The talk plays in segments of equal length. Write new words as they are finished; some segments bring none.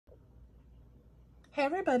Hey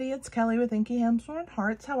everybody, it's Kelly with Inky Hamster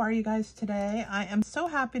Hearts. How are you guys today? I am so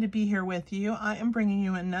happy to be here with you. I am bringing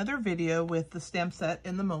you another video with the stamp set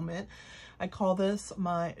in the moment. I call this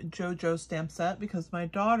my JoJo stamp set because my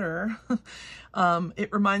daughter,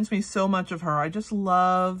 it reminds me so much of her. I just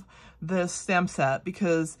love this stamp set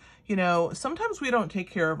because, you know, sometimes we don't take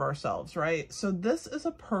care of ourselves, right? So this is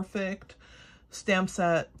a perfect stamp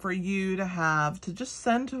set for you to have to just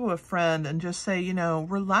send to a friend and just say, you know,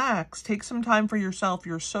 relax, take some time for yourself.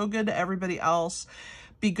 You're so good to everybody else.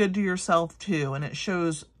 Be good to yourself too. And it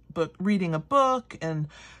shows reading a book and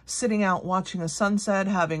sitting out watching a sunset,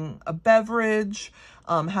 having a beverage,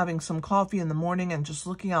 having some coffee in the morning and just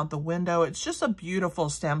looking out the window. It's just a beautiful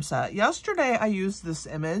stamp set. Yesterday I used this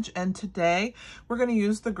image and today we're going to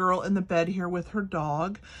use the girl in the bed here with her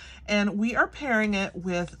dog, and we are pairing it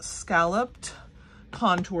with scalloped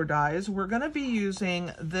contour dies. We're going to be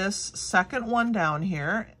using this second one down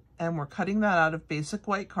here, and we're cutting that out of basic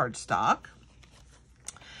white cardstock.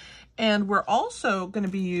 And we're also going to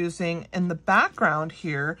be using in the background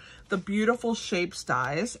here the beautiful shapes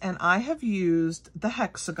dies, and I have used the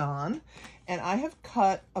hexagon, and I have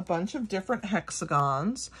cut a bunch of different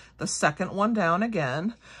hexagons, the second one down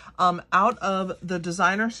again, out of the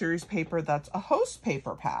designer series paper that's a host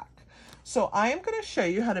paper pack. So I am going to show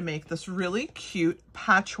you how to make this really cute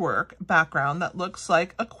patchwork background that looks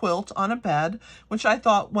like a quilt on a bed, which I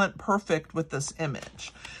thought went perfect with this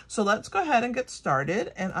image. So let's go ahead and get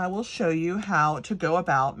started, and I will show you how to go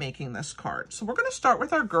about making this card. So we're going to start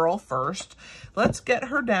with our girl first. Let's get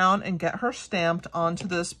her down and get her stamped onto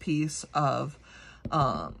this piece of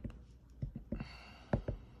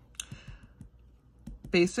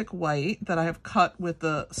basic white that I have cut with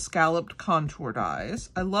the scalloped contour dies.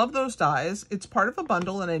 I love those dies. It's part of a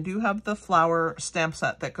bundle, and I do have the flower stamp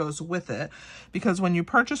set that goes with it, because when you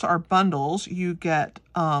purchase our bundles, you get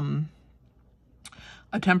a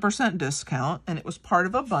 10% discount, and it was part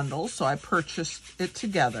of a bundle, so I purchased it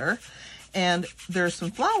together. And there's some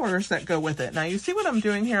flowers that go with it. Now you see what I'm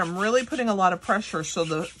doing here? I'm really putting a lot of pressure so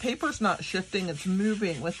the paper's not shifting, it's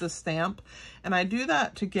moving with the stamp. And I do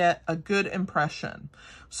that to get a good impression.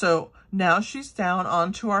 So now she's down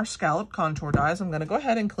onto our scallop contour dies. I'm gonna go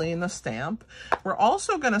ahead and clean the stamp. We're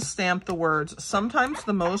also gonna stamp the words, sometimes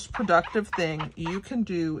the most productive thing you can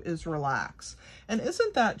do is relax. And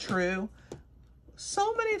isn't that true?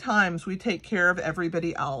 So many times we take care of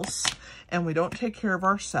everybody else and we don't take care of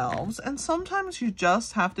ourselves. And sometimes you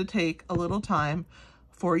just have to take a little time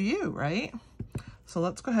for you, right? So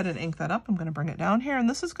let's go ahead and ink that up. I'm going to bring it down here, and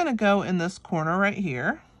this is going to go in this corner right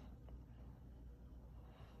here.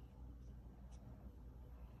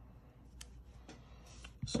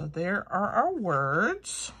 So there are our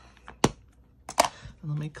words. And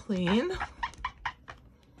let me clean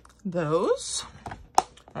those.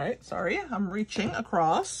 All right, sorry, I'm reaching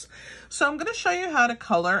across. So I'm gonna show you how to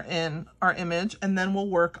color in our image, and then we'll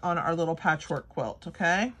work on our little patchwork quilt,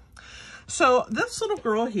 okay? So this little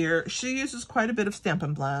girl here, she uses quite a bit of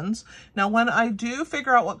Stampin' Blends. Now when I do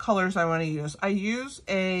figure out what colors I wanna use, I use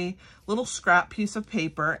a little scrap piece of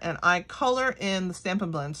paper and I color in the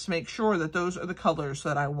Stampin' Blends to make sure that those are the colors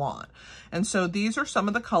that I want. And so these are some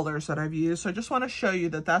of the colors that I've used. So I just wanna show you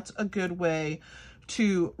that that's a good way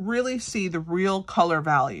to really see the real color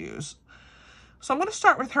values. So I'm going to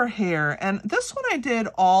start with her hair, and this one I did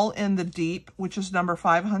all in the deep, which is number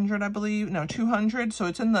 500, I believe, no, 200. So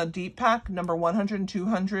it's in the deep pack, number 100 and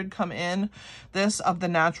 200 come in this of the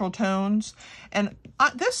natural tones. And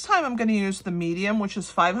this time I'm going to use the medium, which is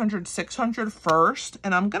 500, 600 first,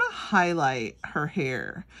 and I'm going to highlight her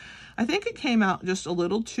hair. I think it came out just a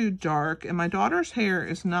little too dark, and my daughter's hair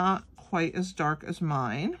is not quite as dark as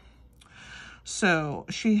mine. So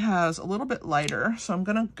she has a little bit lighter. So I'm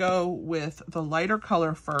going to go with the lighter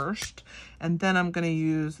color first, and then I'm going to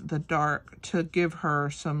use the dark to give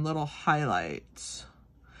her some little highlights.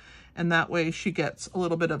 And that way she gets a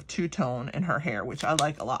little bit of two-tone in her hair, which I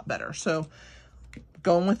like a lot better. So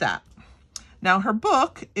going with that. Now her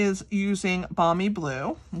book is using Balmy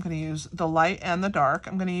Blue. I'm going to use the light and the dark.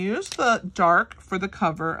 I'm going to use the dark for the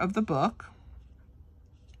cover of the book.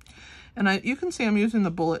 And you can see I'm using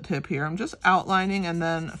the bullet tip here. I'm just outlining and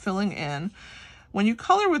then filling in. When you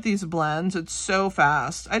color with these blends, it's so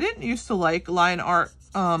fast. I didn't used to like line art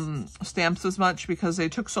stamps as much because they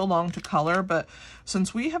took so long to color, but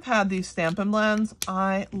since we have had these Stampin' Blends,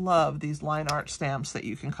 I love these line art stamps that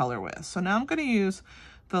you can color with. So now I'm going to use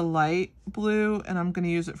the light blue, and I'm going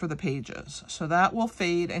to use it for the pages. So that will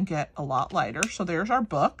fade and get a lot lighter. So there's our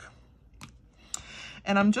book.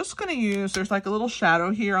 And I'm just going to use, there's like a little shadow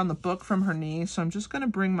here on the book from her knee. So I'm just going to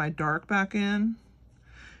bring my dark back in,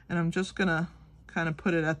 and I'm just going to kind of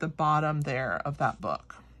put it at the bottom there of that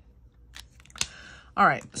book. All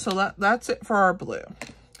right, so that's it for our blue.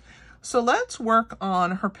 So let's work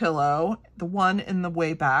on her pillow, the one in the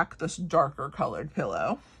way back, this darker colored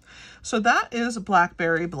pillow. So that is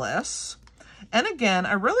Blackberry Bliss. And again,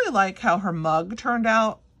 I really like how her mug turned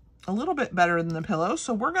out a little bit better than the pillow.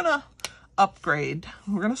 So we're gonna upgrade.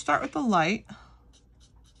 We're gonna start with the light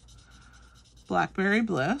Blackberry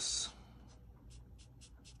Bliss.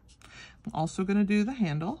 I'm also gonna do the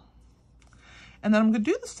handle. And then I'm gonna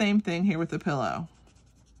do the same thing here with the pillow.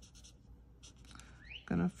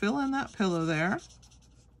 Gonna fill in that pillow there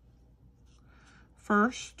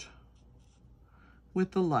first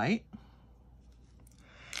with the light,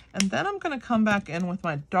 and then I'm gonna come back in with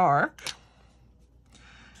my dark,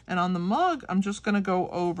 and on the mug I'm just gonna go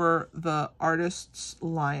over the artist's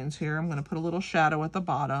lines here. I'm gonna put a little shadow at the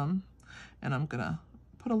bottom, and I'm gonna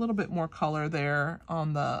put a little bit more color there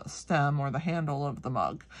on the stem or the handle of the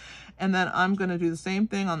mug, and then I'm gonna do the same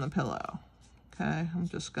thing on the pillow. Okay, I'm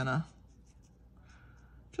just gonna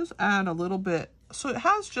add a little bit, so it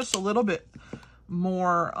has just a little bit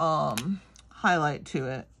more highlight to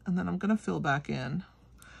it. And then I'm gonna fill back in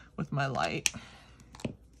with my light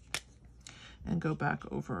and go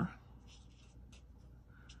back over.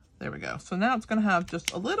 There we go. So now it's gonna have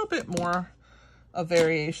just a little bit more of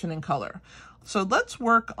variation in color. So let's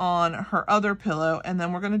work on her other pillow, and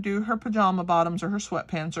then we're gonna do her pajama bottoms or her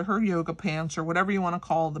sweatpants or her yoga pants or whatever you wanna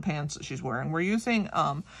call the pants that she's wearing. We're using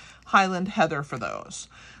Highland Heather for those.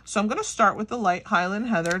 So I'm gonna start with the light Highland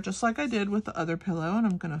Heather, just like I did with the other pillow, and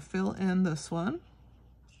I'm gonna fill in this one.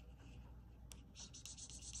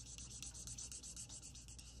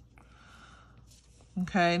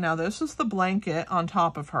 Okay, now this is the blanket on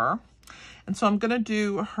top of her. And so I'm gonna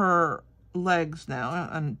do her legs now,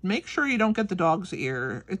 and make sure you don't get the dog's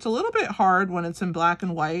ear. It's a little bit hard when it's in black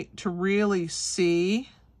and white to really see.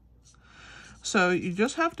 So you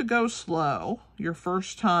just have to go slow your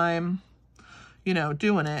first time, you know,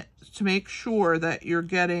 doing it, to make sure that you're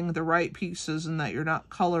getting the right pieces and that you're not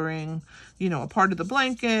coloring, you know, a part of the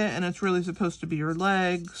blanket and it's really supposed to be your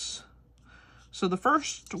legs. So the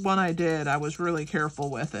first one I did, I was really careful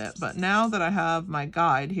with it, but now that I have my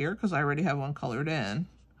guide here, because I already have one colored in,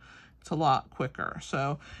 it's a lot quicker.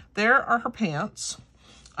 So there are her pants.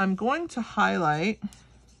 I'm going to highlight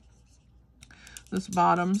this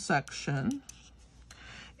bottom section,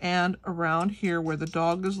 and around here where the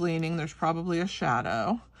dog is leaning, there's probably a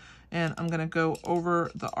shadow, and I'm gonna go over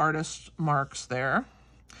the artist marks there.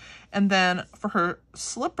 And then for her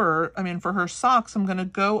for her socks, I'm gonna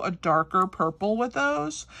go a darker purple with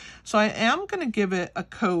those. So I am gonna give it a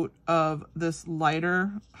coat of this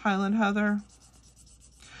lighter Highland Heather,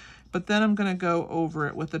 but then I'm gonna go over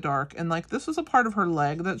it with the dark. And like, this is a part of her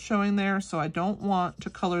leg that's showing there, so I don't want to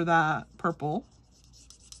color that purple.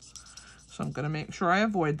 So I'm gonna make sure I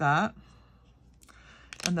avoid that.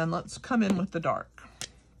 And then let's come in with the dark.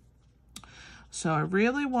 So I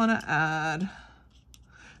really wanna add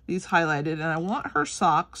these highlighted, and I want her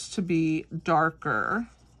socks to be darker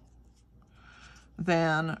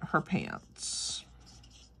than her pants.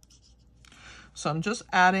 So I'm just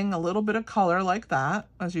adding a little bit of color like that,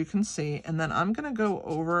 as you can see, and then I'm gonna go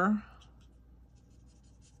over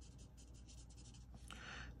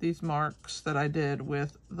these marks that I did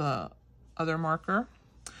with the other marker.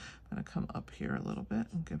 I'm gonna come up here a little bit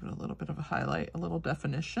and give it a little bit of a highlight, a little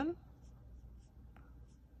definition.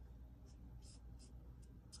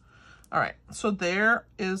 All right, so there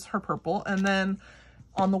is her purple. And then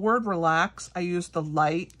on the word relax, I used the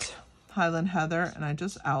light Highland Heather, and I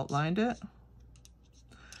just outlined it.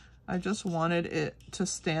 I just wanted it to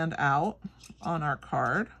stand out on our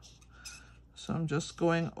card. So I'm just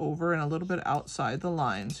going over and a little bit outside the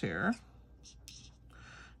lines here,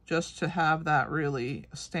 just to have that really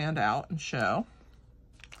stand out and show.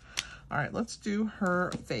 All right, let's do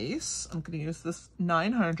her face. I'm gonna use this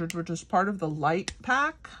 900, which is part of the light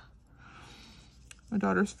pack. My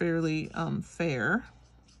daughter's fairly fair,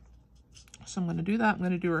 so I'm gonna do that. I'm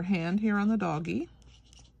gonna do her hand here on the doggy,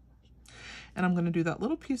 and I'm gonna do that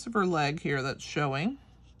little piece of her leg here that's showing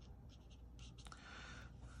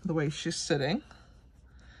the way she's sitting.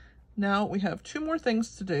 Now we have two more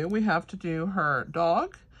things to do. We have to do her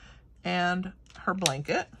dog and her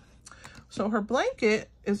blanket. So her blanket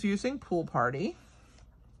is using Pool Party.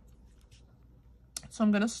 So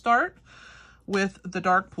I'm gonna start with the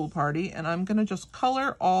dark Pool Party, and I'm gonna just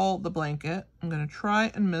color all the blanket. I'm gonna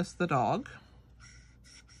try and miss the dog.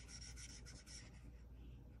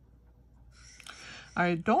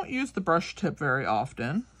 I don't use the brush tip very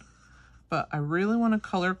often, but I really wanna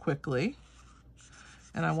color quickly,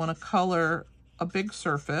 and I wanna color a big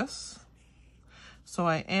surface. So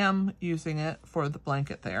I am using it for the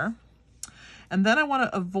blanket there. And then I want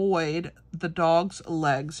to avoid the dog's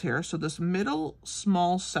legs here. So this middle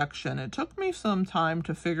small section, it took me some time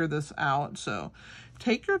to figure this out. So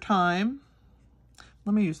take your time.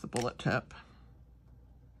 Let me use the bullet tip.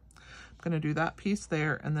 I'm going to do that piece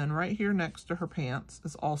there. And then right here next to her pants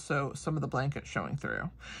is also some of the blanket showing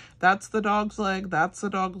through. That's the dog's leg, that's the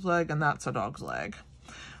dog's leg, and that's a dog's leg.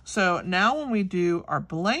 So now when we do our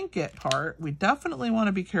blanket part, we definitely want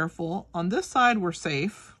to be careful. On this side, we're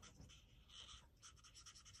safe.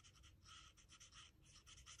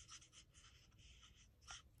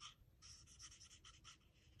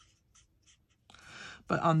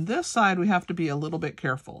 But on this side, we have to be a little bit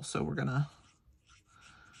careful. So we're gonna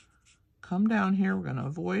come down here. We're gonna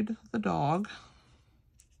avoid the dog.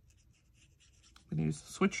 I'm gonna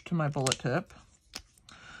switch to my bullet tip.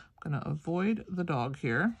 I'm gonna avoid the dog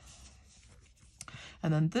here.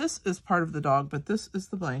 And then this is part of the dog, but this is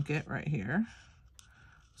the blanket right here.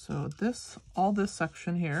 So this, all this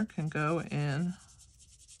section here can go in.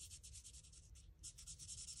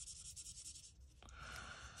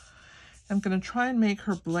 I'm going to try and make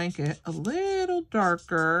her blanket a little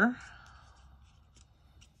darker.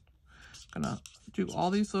 I'm going to do all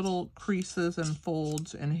these little creases and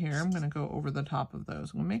folds in here. I'm going to go over the top of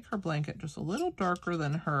those. I'm going to make her blanket just a little darker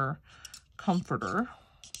than her comforter.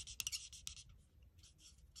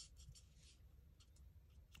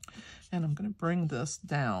 And I'm going to bring this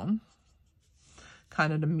down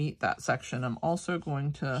kind of to meet that section. I'm also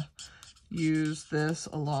going to use this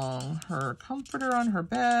along her comforter on her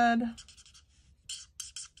bed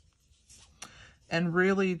and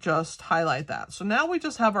really just highlight that. So now we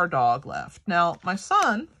just have our dog left. Now, my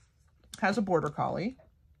son has a border collie.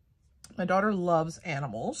 My daughter loves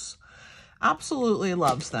animals, absolutely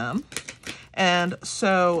loves them. And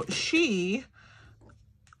so she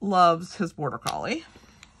loves his border collie.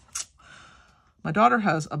 My daughter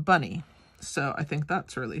has a bunny, so I think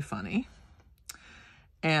that's really funny.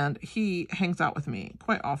 And he hangs out with me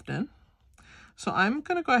quite often. So I'm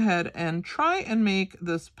going to go ahead and try and make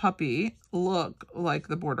this puppy look like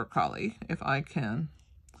the border collie, if I can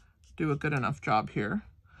do a good enough job here.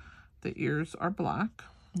 The ears are black,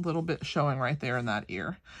 a little bit showing right there in that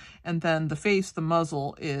ear. And then the face, the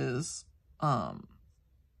muzzle is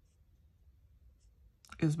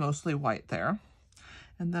mostly white there.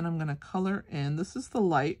 And then I'm going to color in, this is the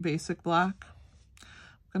light basic black.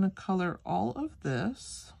 I'm going to color all of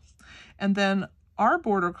this. And then our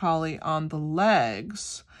border collie on the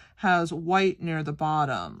legs has white near the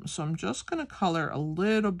bottom. So I'm just going to color a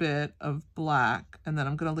little bit of black, and then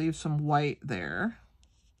I'm going to leave some white there.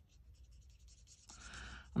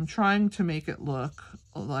 I'm trying to make it look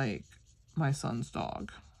like my son's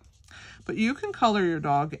dog. But you can color your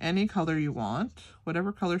dog any color you want,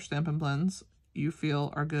 whatever color Stampin' Blends you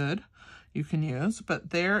feel are good, you can use.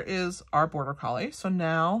 But there is our border collie. So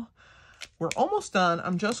now we're almost done.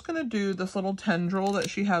 I'm just going to do this little tendril that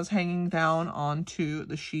she has hanging down onto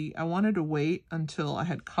the sheet. I wanted to wait until I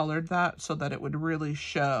had colored that so that it would really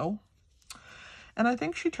show. And I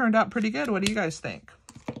think she turned out pretty good. What do you guys think?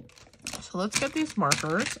 So let's get these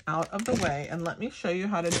markers out of the way and let me show you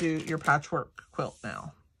how to do your patchwork quilt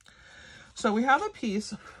now. So we have a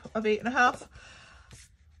piece of 8.5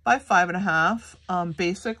 by 5.5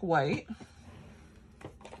 basic white.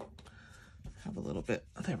 Have a little bit,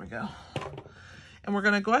 there we go. And we're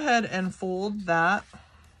going to go ahead and fold that,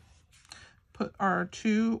 put our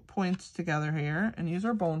 2 points together here and use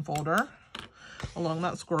our bone folder along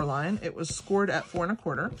that score line. It was scored at 4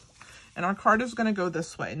 1/4. And our card is going to go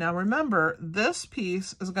this way. Now remember, this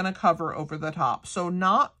piece is going to cover over the top. So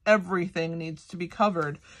not everything needs to be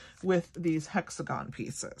covered with these hexagon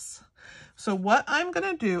pieces. So what I'm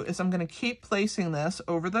going to do is I'm going to keep placing this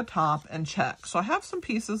over the top and check. So I have some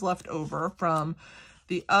pieces left over from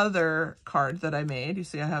the other card that I made. You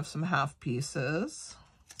see I have some half pieces,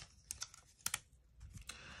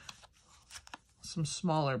 some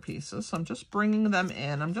smaller pieces. So I'm just bringing them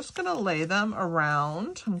in. I'm just going to lay them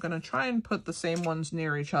around. I'm going to try and put the same ones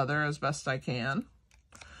near each other as best I can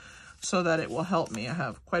so that it will help me. I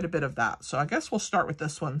have quite a bit of that. So I guess we'll start with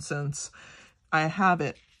this one since I have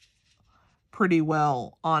it pretty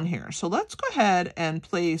well on here. So let's go ahead and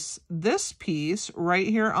place this piece right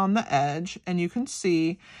here on the edge, and you can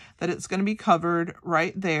see that it's going to be covered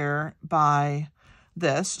right there by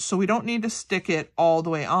this. So we don't need to stick it all the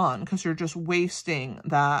way on because you're just wasting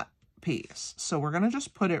that piece. So we're going to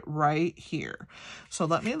just put it right here. So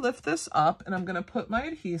let me lift this up, and I'm going to put my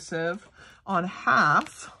adhesive on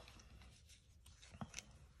half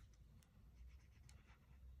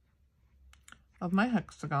of my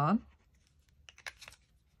hexagon.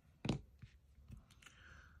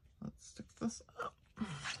 this up.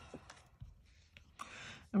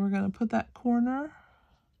 And we're going to put that corner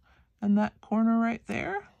and that corner right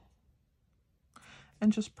there.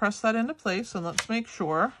 And just press that into place, and let's make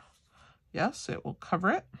sure. Yes, it will cover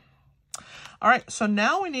it. All right, so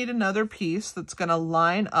now we need another piece that's going to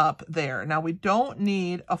line up there. Now we don't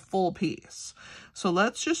need a full piece. So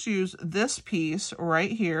let's just use this piece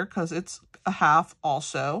right here because it's a half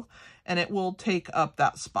also, and it will take up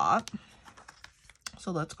that spot.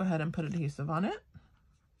 So let's go ahead and put adhesive on it.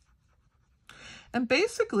 And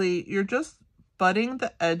basically, you're just butting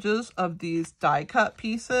the edges of these die cut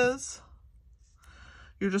pieces.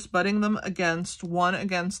 You're just butting them against one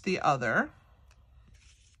against the other.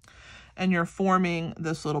 And you're forming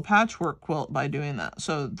this little patchwork quilt by doing that.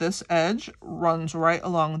 So this edge runs right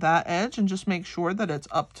along that edge, and just make sure that it's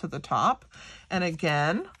up to the top. And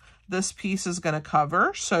again, this piece is going to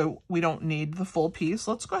cover, so we don't need the full piece.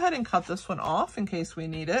 Let's go ahead and cut this one off in case we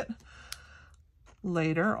need it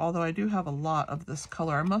later, although I do have a lot of this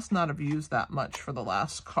color. I must not have used that much for the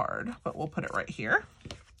last card, but we'll put it right here.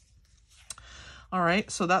 All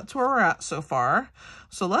right, so that's where we're at so far.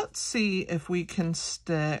 So let's see if we can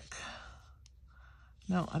stick...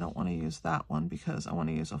 No, I don't want to use that one because I want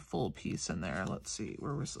to use a full piece in there. Let's see,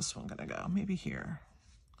 where was this one going to go? Maybe here.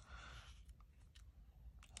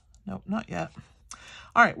 Nope, not yet.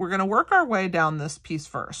 All right, we're going to work our way down this piece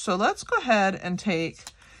first. So let's go ahead and take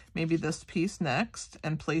maybe this piece next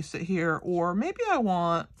and place it here. Or maybe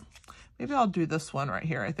I'll do this one right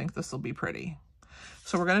here. I think this will be pretty.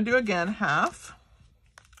 So we're going to do again half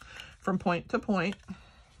from point to point.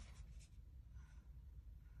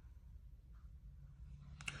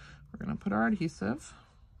 We're going to put our adhesive,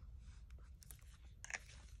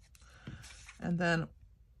 and then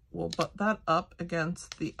we'll butt that up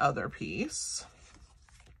against the other piece.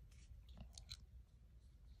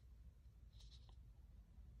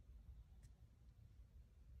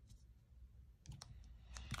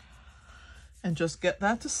 And just get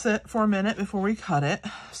that to sit for a minute before we cut it.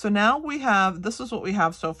 So now this is what we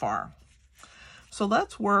have so far. So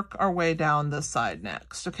let's work our way down this side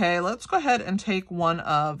next, okay? Let's go ahead and take one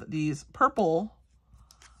of these purple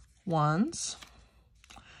ones,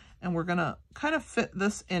 and we're gonna kind of fit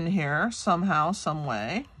this in here somehow, some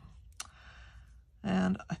way.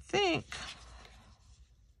 And I think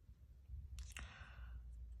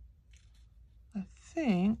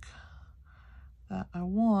that I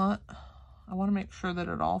want to make sure that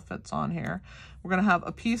it all fits on here. We're going to have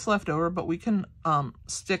a piece left over, but we can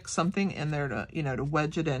stick something in there to, to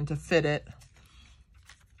wedge it in, to fit it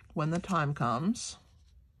when the time comes,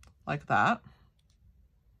 like that.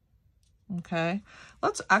 Okay,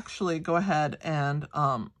 let's actually go ahead and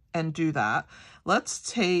do that. Let's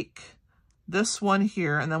take this one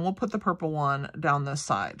here, and then we'll put the purple one down this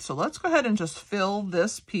side. So let's go ahead and just fill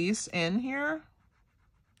this piece in here.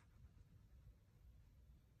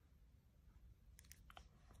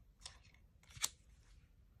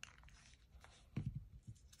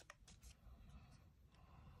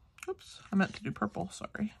 Oops, I meant to do purple,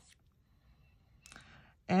 sorry.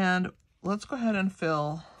 And let's go ahead and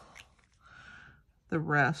fill the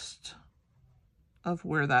rest of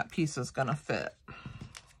where that piece is going to fit.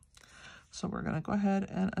 So we're going to go ahead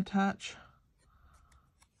and attach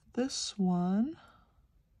this one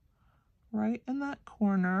right in that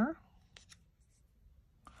corner,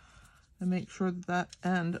 and make sure that that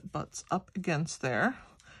end butts up against there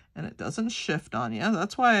and it doesn't shift on you.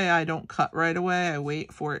 That's why I don't cut right away. I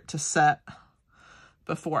wait for it to set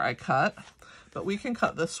before I cut. But we can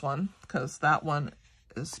cut this one because that one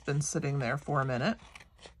has been sitting there for a minute.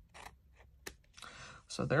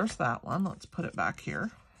 So there's that one. Let's put it back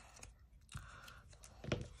here.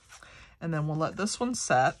 And then we'll let this one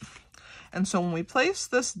set. And so when we place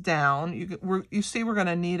this down, you see we're going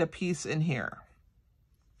to need a piece in here.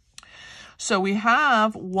 So we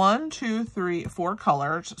have 1, 2, 3, 4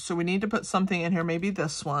 colors. So we need to put something in here, maybe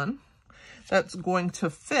this one, that's going to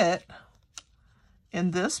fit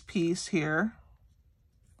in this piece here,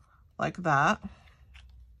 like that.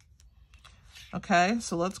 Okay,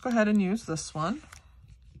 so let's go ahead and use this one.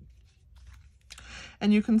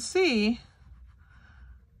 And you can see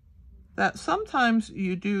that sometimes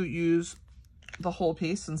you do use the whole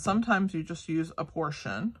piece and sometimes you just use a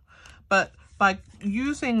portion. But by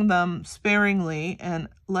using them sparingly and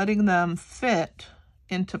letting them fit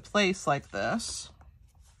into place like this,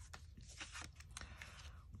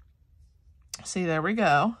 see, there we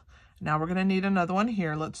go. Now we're going to need another one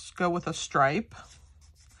here. Let's go with a stripe.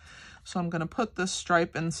 So I'm going to put this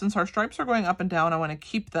stripe, and since our stripes are going up and down, I want to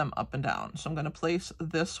keep them up and down. So I'm going to place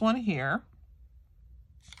this one here.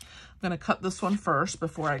 I'm going to cut this one first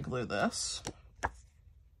before I glue this.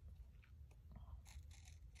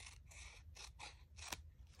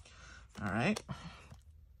 All right.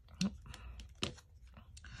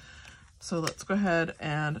 So let's go ahead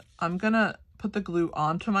and I'm gonna put the glue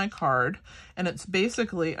onto my card, and it's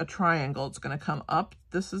basically a triangle. It's gonna come up,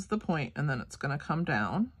 this is the point, and then it's gonna come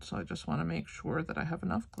down. So I just wanna make sure that I have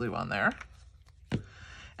enough glue on there.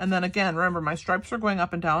 And then again, remember my stripes are going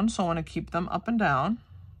up and down, so I wanna keep them up and down.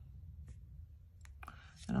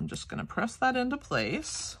 And I'm just gonna press that into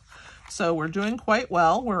place. So we're doing quite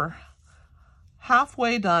well. We're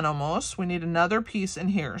halfway done almost. We need another piece in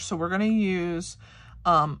here. So we're gonna use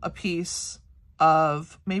a piece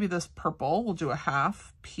of maybe this purple. We'll do a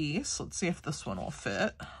half piece. Let's see if this one will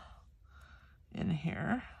fit in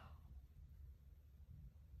here.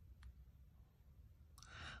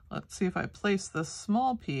 Let's see if I place this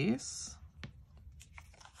small piece.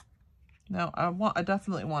 No, I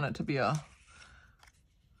definitely want it to be a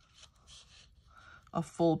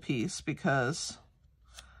full piece, because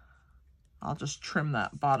I'll just trim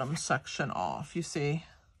that bottom section off, you see?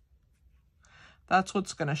 That's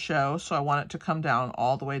what's gonna show, so I want it to come down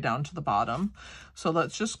all the way down to the bottom. So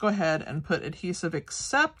let's just go ahead and put adhesive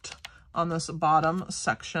except on this bottom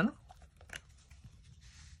section.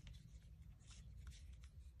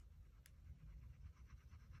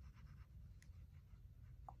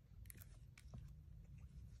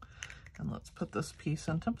 And let's put this piece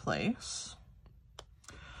into place.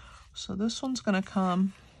 So this one's gonna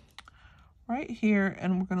come right here,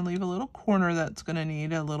 and we're going to leave a little corner that's going to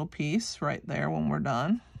need a little piece right there when we're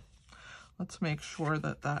done. Let's make sure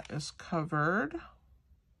that that is covered.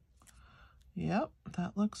 Yep,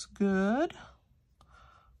 that looks good.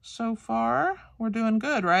 So far, we're doing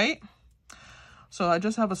good, right? So I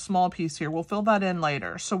just have a small piece here. We'll fill that in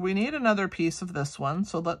later. So we need another piece of this one.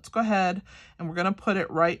 So let's go ahead and we're going to put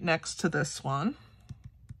it right next to this one.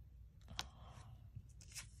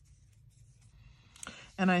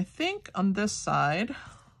 And I think on this side,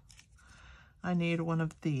 I need one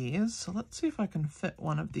of these. So let's see if I can fit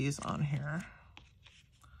one of these on here.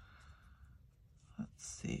 Let's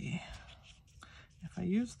see. If I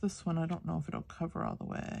use this one, I don't know if it'll cover all the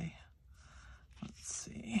way. Let's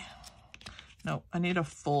see. No, I need a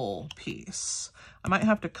full piece. I might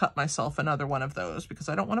have to cut myself another one of those because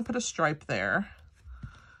I don't want to put a stripe there.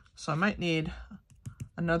 So I might need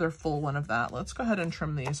another full one of that. Let's go ahead and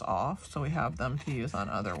trim these off so we have them to use on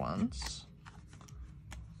other ones.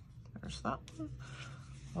 There's that one.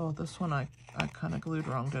 Oh, this one I kind of glued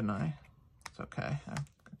wrong, didn't I? It's okay. I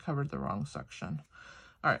covered the wrong section.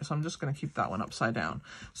 All right, so I'm just going to keep that one upside down.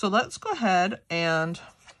 So let's go ahead and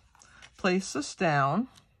place this down.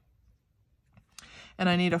 And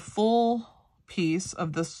I need a full piece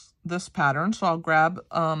of this pattern. So I'll grab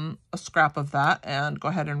a scrap of that and go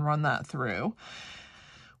ahead and run that through.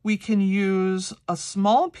 We can use a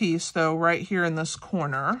small piece though right here in this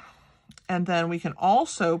corner. And then we can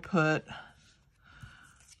also put,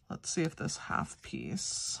 let's see if this half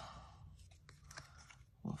piece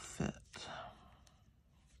will fit.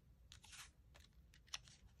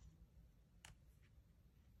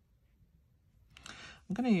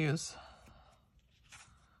 I'm going to use,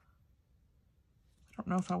 I don't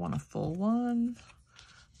know if I want a full one.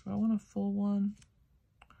 Do I want a full one?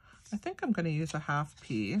 I think I'm going to use a half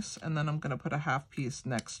piece, and then I'm going to put a half piece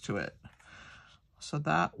next to it. So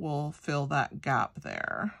that will fill that gap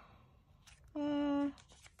there.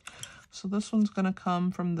 So this one's going to come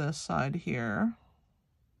from this side here.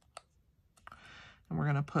 And we're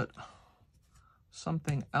going to put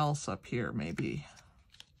something else up here, maybe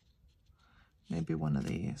one of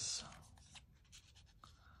these.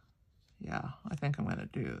 Yeah, I think I'm going to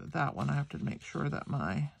do that one. I have to make sure that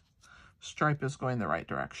my stripe is going the right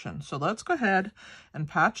direction. So let's go ahead and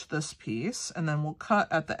patch this piece, and then we'll cut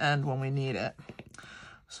at the end when we need it.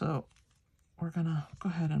 So we're gonna go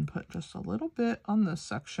ahead and put just a little bit on this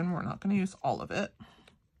section. We're not gonna use all of it.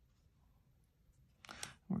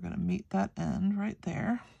 We're gonna meet that end right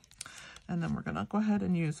there. And then we're gonna go ahead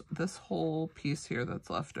and use this whole piece here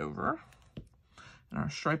that's left over. And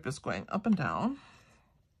our stripe is going up and down.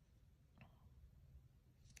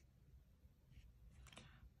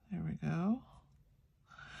 There we go.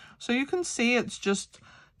 So you can see it's just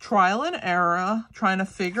trial and error, trying to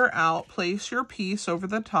figure out, place your piece over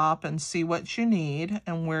the top and see what you need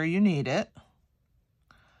and where you need it.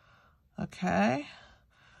 Okay.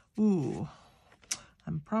 Ooh,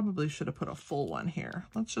 I probably should have put a full one here.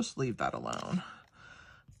 Let's just leave that alone.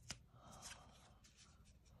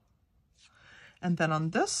 And then on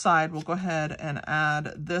this side, we'll go ahead and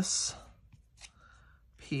add this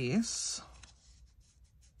piece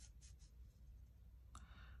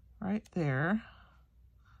right there.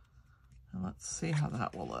 And let's see how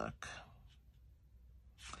that will look.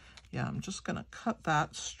 Yeah, I'm just gonna cut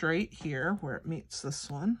that straight here where it meets this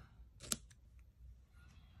one.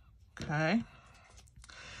 Okay.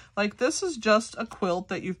 Like this is just a quilt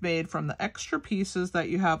that you've made from the extra pieces that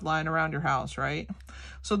you have lying around your house, right?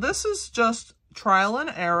 So this is just trial and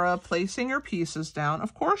error, placing your pieces down.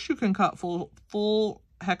 Of course, you can cut full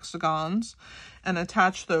hexagons and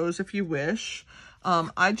attach those if you wish.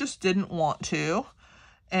 I just didn't want to,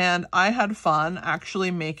 and I had fun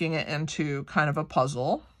actually making it into kind of a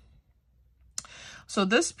puzzle. So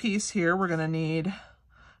this piece here, we're gonna need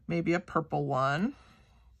maybe a purple one.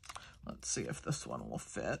 Let's see if this one will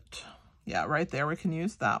fit. Yeah, right there, we can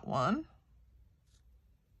use that one.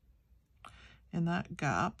 In that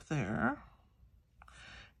gap there.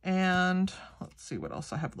 And let's see what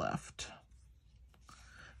else I have left.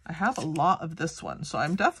 I have a lot of this one, so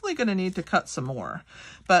I'm definitely going to need to cut some more.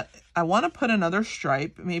 But I want to put another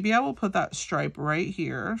stripe. Maybe I will put that stripe right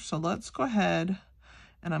here. So let's go ahead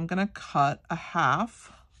and I'm going to cut a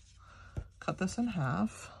half. Cut this in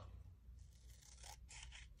half.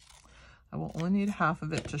 I will only need half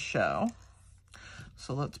of it to show.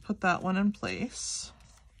 So let's put that one in place.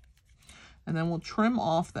 And then we'll trim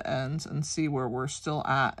off the ends and see where we're still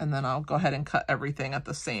at. And then I'll go ahead and cut everything at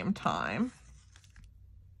the same time.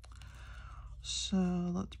 So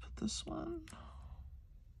let's put this one.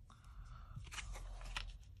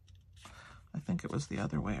 I think it was the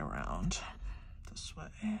other way around. This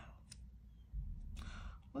way.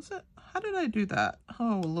 Was it? How did I do that?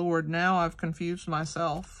 Oh Lord, now I've confused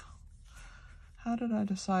myself. How did I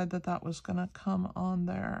decide that that was gonna come on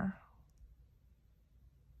there?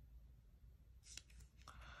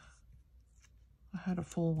 I had a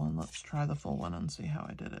full one. Let's try the full one and see how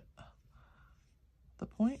I did it. The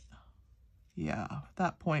point? Yeah,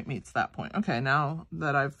 that point meets that point. Okay, now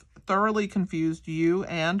that I've thoroughly confused you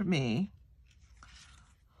and me,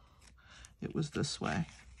 it was this way.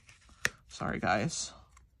 Sorry, guys.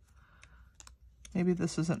 Maybe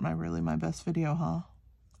this isn't really my best video,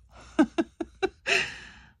 huh?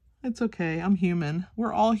 It's okay. I'm human.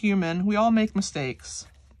 We're all human. We all make mistakes.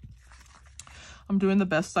 I'm doing the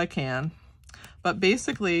best I can. But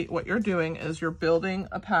basically what you're doing is you're building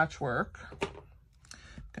a patchwork. I'm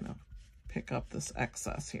going to pick up this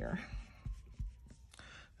excess here.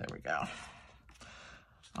 There we go.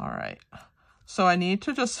 All right. So I need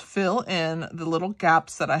to just fill in the little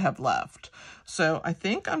gaps that I have left. So I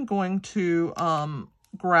think I'm going to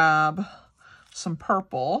grab some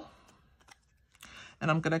purple. And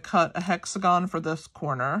I'm going to cut a hexagon for this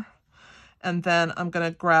corner. And then I'm going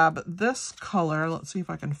to grab this color. Let's see if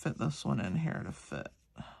I can fit this one in here to fit.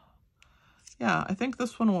 Yeah, I think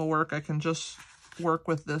this one will work. I can just work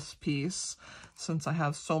with this piece since I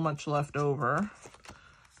have so much left over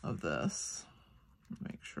of this.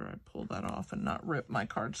 Make sure I pull that off and not rip my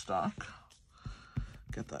cardstock.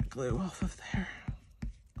 Get that glue off of there.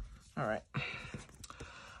 All right.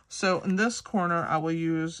 So in this corner, I will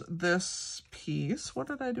use this piece. What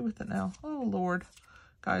did I do with it now? Oh, Lord.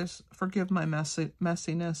 Guys, forgive my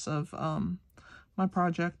messiness of my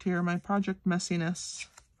project here, my project messiness.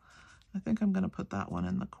 I think I'm going to put that one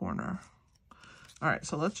in the corner. All right,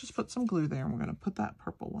 so let's just put some glue there, and we're going to put that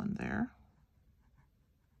purple one there.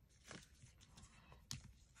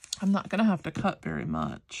 I'm not going to have to cut very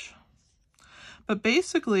much. But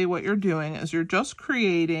basically what you're doing is you're just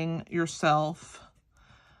creating yourself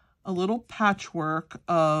a little patchwork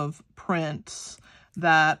of prints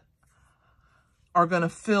that are going to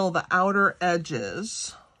fill the outer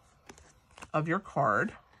edges of your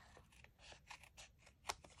card.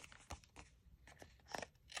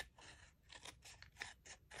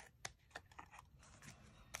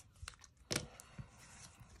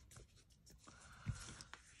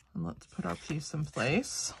 And let's put our piece in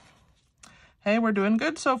place. Hey, we're doing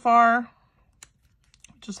good so far.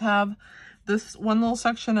 Just have this one little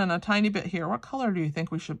section and a tiny bit here. What color do you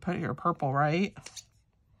think we should put here? Purple, right?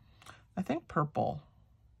 I think purple.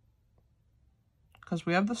 Because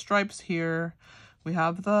we have the stripes here. We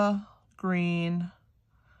have the green.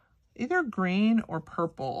 Either green or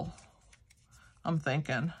purple, I'm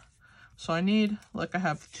thinking. So I need, look, I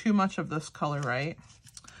have too much of this color, right?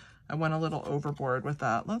 I went a little overboard with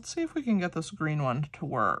that. Let's see if we can get this green one to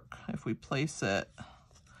work. If we place it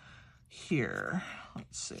here,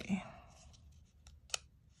 let's see.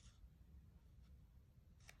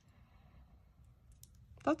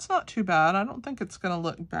 That's not too bad. I don't think it's gonna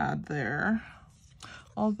look bad there.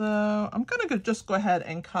 Although I'm gonna just go ahead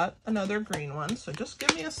and cut another green one. So just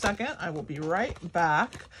give me a second. I will be right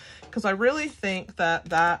back because I really think that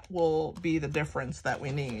that will be the difference that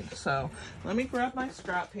we need. So let me grab my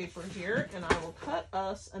scrap paper here and I will cut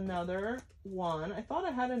us another one. I thought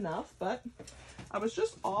I had enough, but I was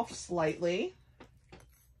just off slightly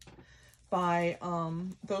by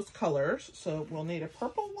those colors. So we'll need a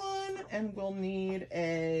purple one, and we'll need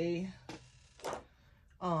a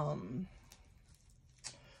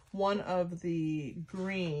one of the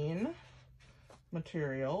green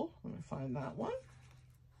material. Let me find that one.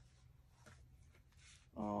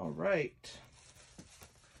 All right.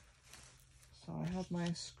 So I have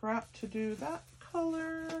my scrap to do that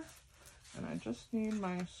color, and I just need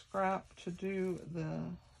my scrap to do the...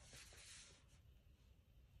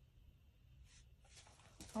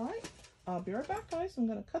 All right, I'll be right back, guys. I'm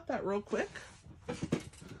gonna cut that real quick. Please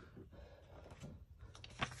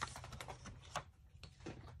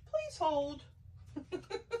hold.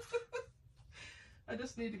 I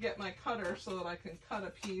just need to get my cutter so that I can cut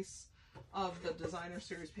a piece of the designer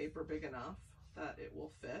series paper big enough that it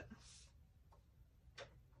will fit.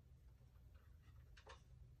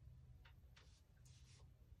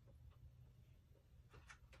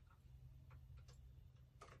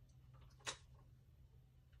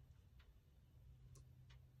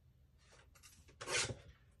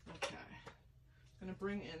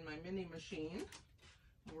 Bring in my mini machine,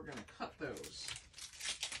 and we're going to cut those.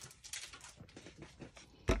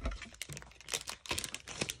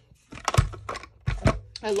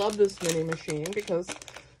 I love this mini machine because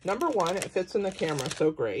number one, it fits in the camera so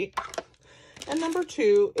great, and number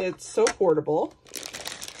two, it's so portable.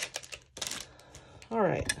 All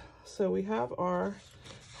right, so we have our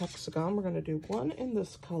hexagon. We're going to do one in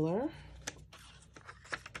this color.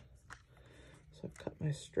 So I've cut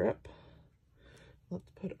my strip. Let's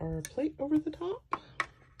put our plate over the top,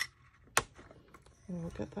 and we'll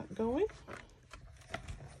get that going.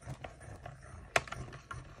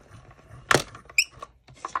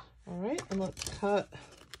 All right, and let's cut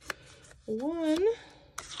one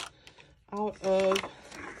out of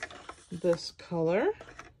this color.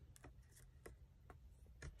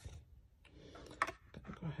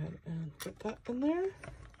 Go ahead and put that in there.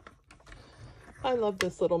 I love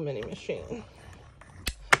this little mini machine.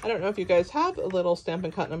 I don't know if you guys have a little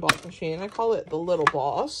Stampin' Cut and Emboss machine. I call it the Little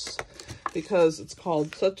Boss because it's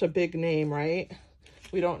called such a big name, right?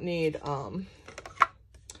 We don't need to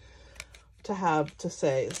have to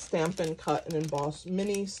say Stampin' Cut and Emboss,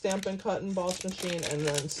 mini Stampin' Cut and Emboss machine, and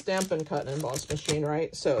then Stampin' Cut and Emboss machine,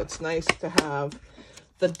 right? So it's nice to have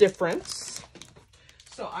the difference.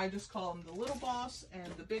 So I just call them the Little Boss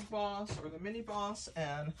and the Big Boss, or the Mini Boss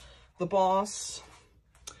and the Boss,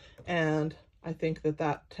 and I think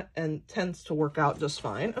that tends to work out just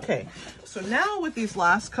fine. Okay, so now with these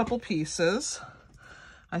last couple pieces,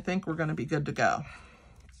 I think we're going to be good to go.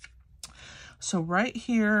 So right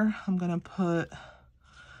here, I'm going to put,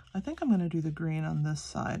 I think I'm going to do the green on this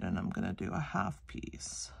side, and I'm going to do a half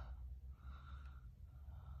piece.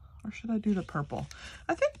 Or should I do the purple?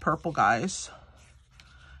 I think purple, guys.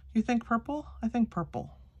 You think purple? I think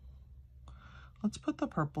purple. Let's put the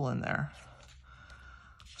purple in there.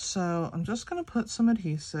 So I'm just going to put some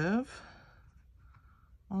adhesive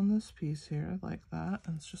on this piece here like that.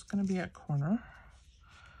 And it's just going to be at corner.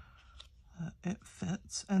 It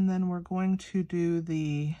fits. And then we're going to do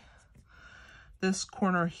this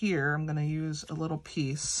corner here. I'm going to use a little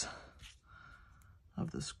piece of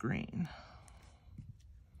this green.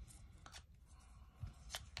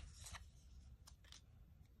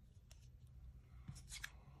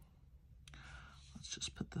 Let's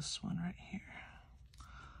just put this one right here.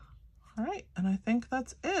 All right, and I think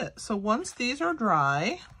that's it. So once these are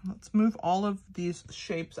dry, let's move all of these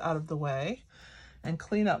shapes out of the way and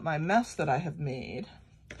clean up my mess that I have made.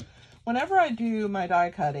 Whenever I do my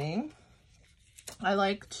die cutting, I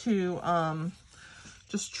like to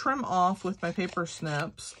just trim off with my paper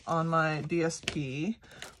snips on my DSP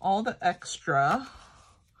all the extra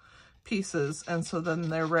pieces, and so then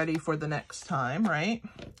they're ready for the next time, right?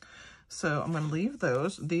 So I'm going to leave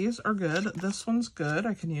those. These are good. This one's good.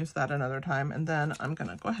 I can use that another time. And then I'm going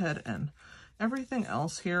to go ahead and everything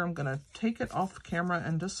else here, I'm going to take it off camera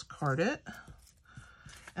and discard it.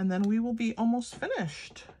 And then we will be almost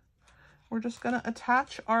finished. We're just going to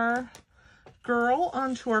attach our girl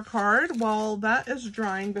onto our card. While that is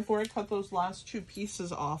drying, before I cut those last two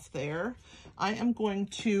pieces off there, I am going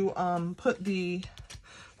to put the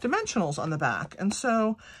dimensionals on the back. And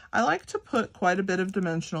so I like to put quite a bit of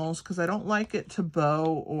dimensionals because I don't like it to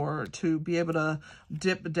bow or to be able to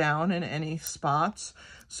dip down in any spots.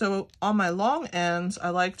 So on my long ends, I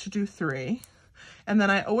like to do 3. And then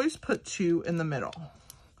I always put 2 in the middle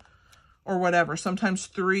or whatever. Sometimes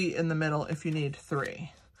 3 in the middle if you need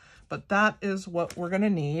 3. But that is what we're going to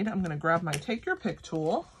need. I'm going to grab my Take Your Pick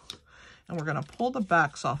tool and we're going to pull the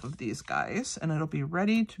backs off of these guys and it'll be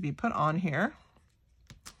ready to be put on here.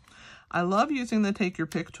 I love using the Take Your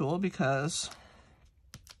Pick tool because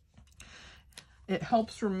it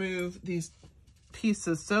helps remove these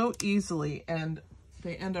pieces so easily, and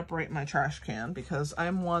they end up right in my trash can because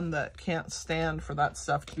I'm one that can't stand for that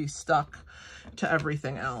stuff to be stuck to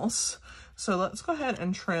everything else. So let's go ahead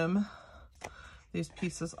and trim these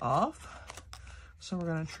pieces off. So we're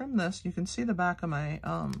going to trim this. You can see the back of my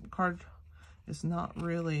card is not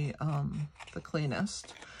really the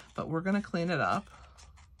cleanest, but we're going to clean it up.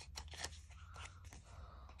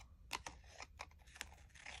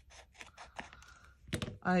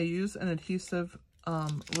 I use an adhesive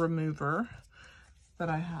remover that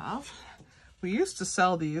I have. We used to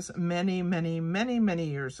sell these many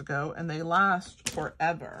years ago, and they last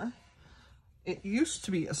forever. It used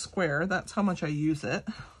to be a square. That's how much I use it.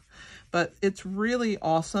 But it's really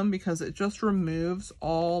awesome because it just removes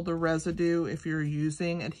all the residue if you're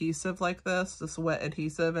using adhesive like this wet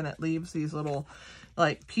adhesive, and it leaves these little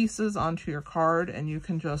like pieces onto your card, and you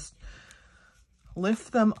can just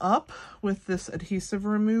lift them up with this adhesive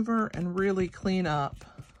remover and really clean up,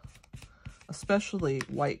 especially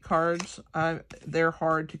white cards. They're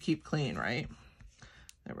hard to keep clean, right?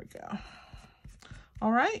 There we go.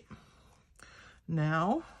 All right.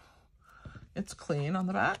 Now it's clean on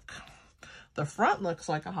the back. The front looks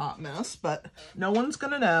like a hot mess, but no one's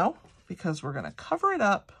gonna know because we're gonna cover it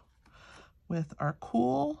up with our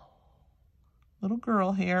cool little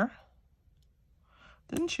girl here.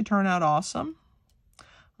 Didn't she turn out awesome?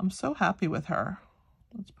 I'm so happy with her.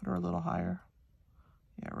 Let's put her a little higher.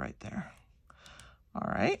 Yeah, right there.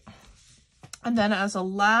 All right. And then as a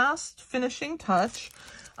last finishing touch,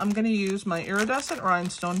 I'm going to use my iridescent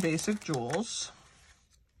rhinestone basic jewels.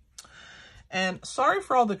 And sorry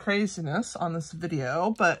for all the craziness on this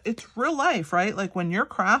video, but it's real life, right? Like when you're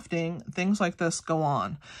crafting, things like this go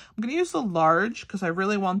on. I'm going to use the large because I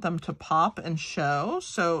really want them to pop and show.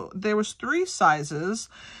 So there was 3 sizes,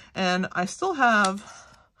 and I still have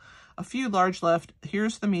a few large left.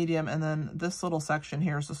 Here's the medium, and then this little section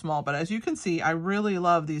here is the small. But as you can see, I really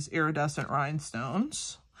love these iridescent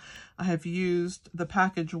rhinestones. I have used the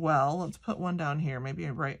package well. Let's put one down here, maybe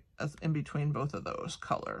right in between both of those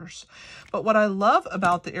colors. But what I love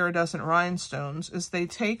about the iridescent rhinestones is they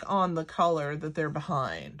take on the color that they're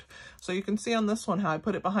behind. So you can see on this one how I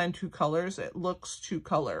put it behind 2 colors. It looks 2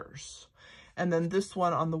 colors. And then this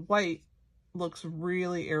one on the white looks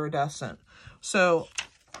really iridescent. So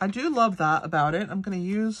I do love that about it. I'm going to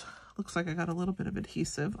use, looks like I got a little bit of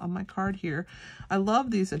adhesive on my card here. I love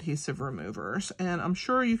these adhesive removers, and I'm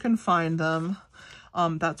sure you can find them.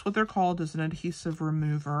 That's what they're called, is an adhesive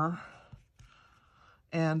remover.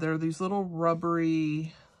 And they're these little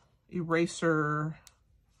rubbery eraser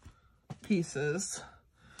pieces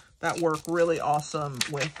that work really awesome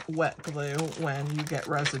with wet glue when you get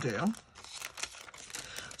residue.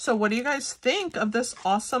 So what do you guys think of this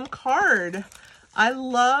awesome card? I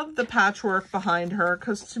love the patchwork behind her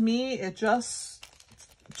because to me, it just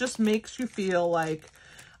makes you feel like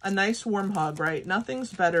a nice warm hug, right?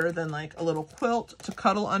 Nothing's better than like a little quilt to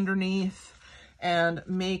cuddle underneath and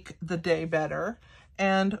make the day better.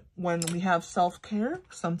 And when we have self-care,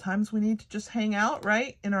 sometimes we need to just hang out,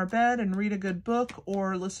 right, in our bed and read a good book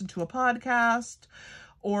or listen to a podcast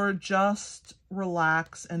or just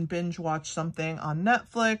relax and binge watch something on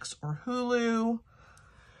Netflix or Hulu.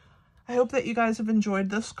 I hope that you guys have enjoyed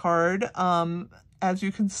this card. As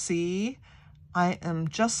you can see, I am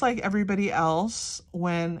just like everybody else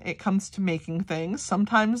when it comes to making things.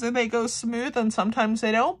 Sometimes they go smooth and sometimes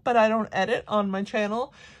they don't, but I don't edit on my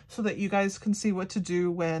channel so that you guys can see what to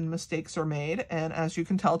do when mistakes are made. And as you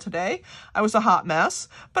can tell today, I was a hot mess,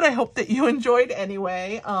 but I hope that you enjoyed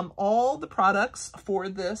anyway. All the products for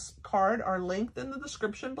this card are linked in the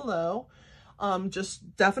description below.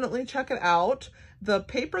 Just definitely check it out. The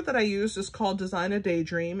paper that I used is called Design a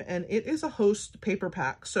Daydream, and it is a host paper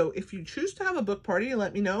pack. So if you choose to have a book party,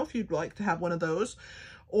 let me know if you'd like to have one of those.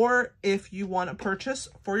 Or if you want to purchase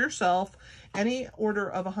for yourself, any order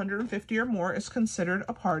of 150 or more is considered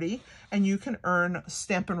a party, and you can earn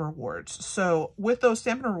Stampin' Rewards. So with those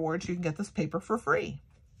Stampin' Rewards, you can get this paper for free.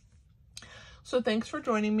 So thanks for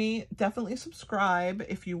joining me. Definitely subscribe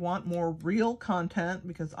if you want more real content,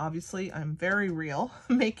 because obviously I'm very real,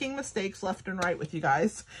 making mistakes left and right with you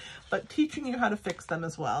guys, but teaching you how to fix them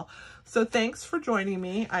as well. So thanks for joining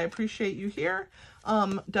me. I appreciate you here.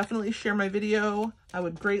 Definitely share my video. I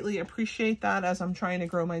would greatly appreciate that as I'm trying to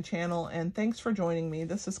grow my channel. And thanks for joining me.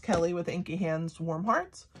 This is Kelly with Inky Hands Warm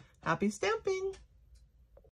Hearts. Happy stamping!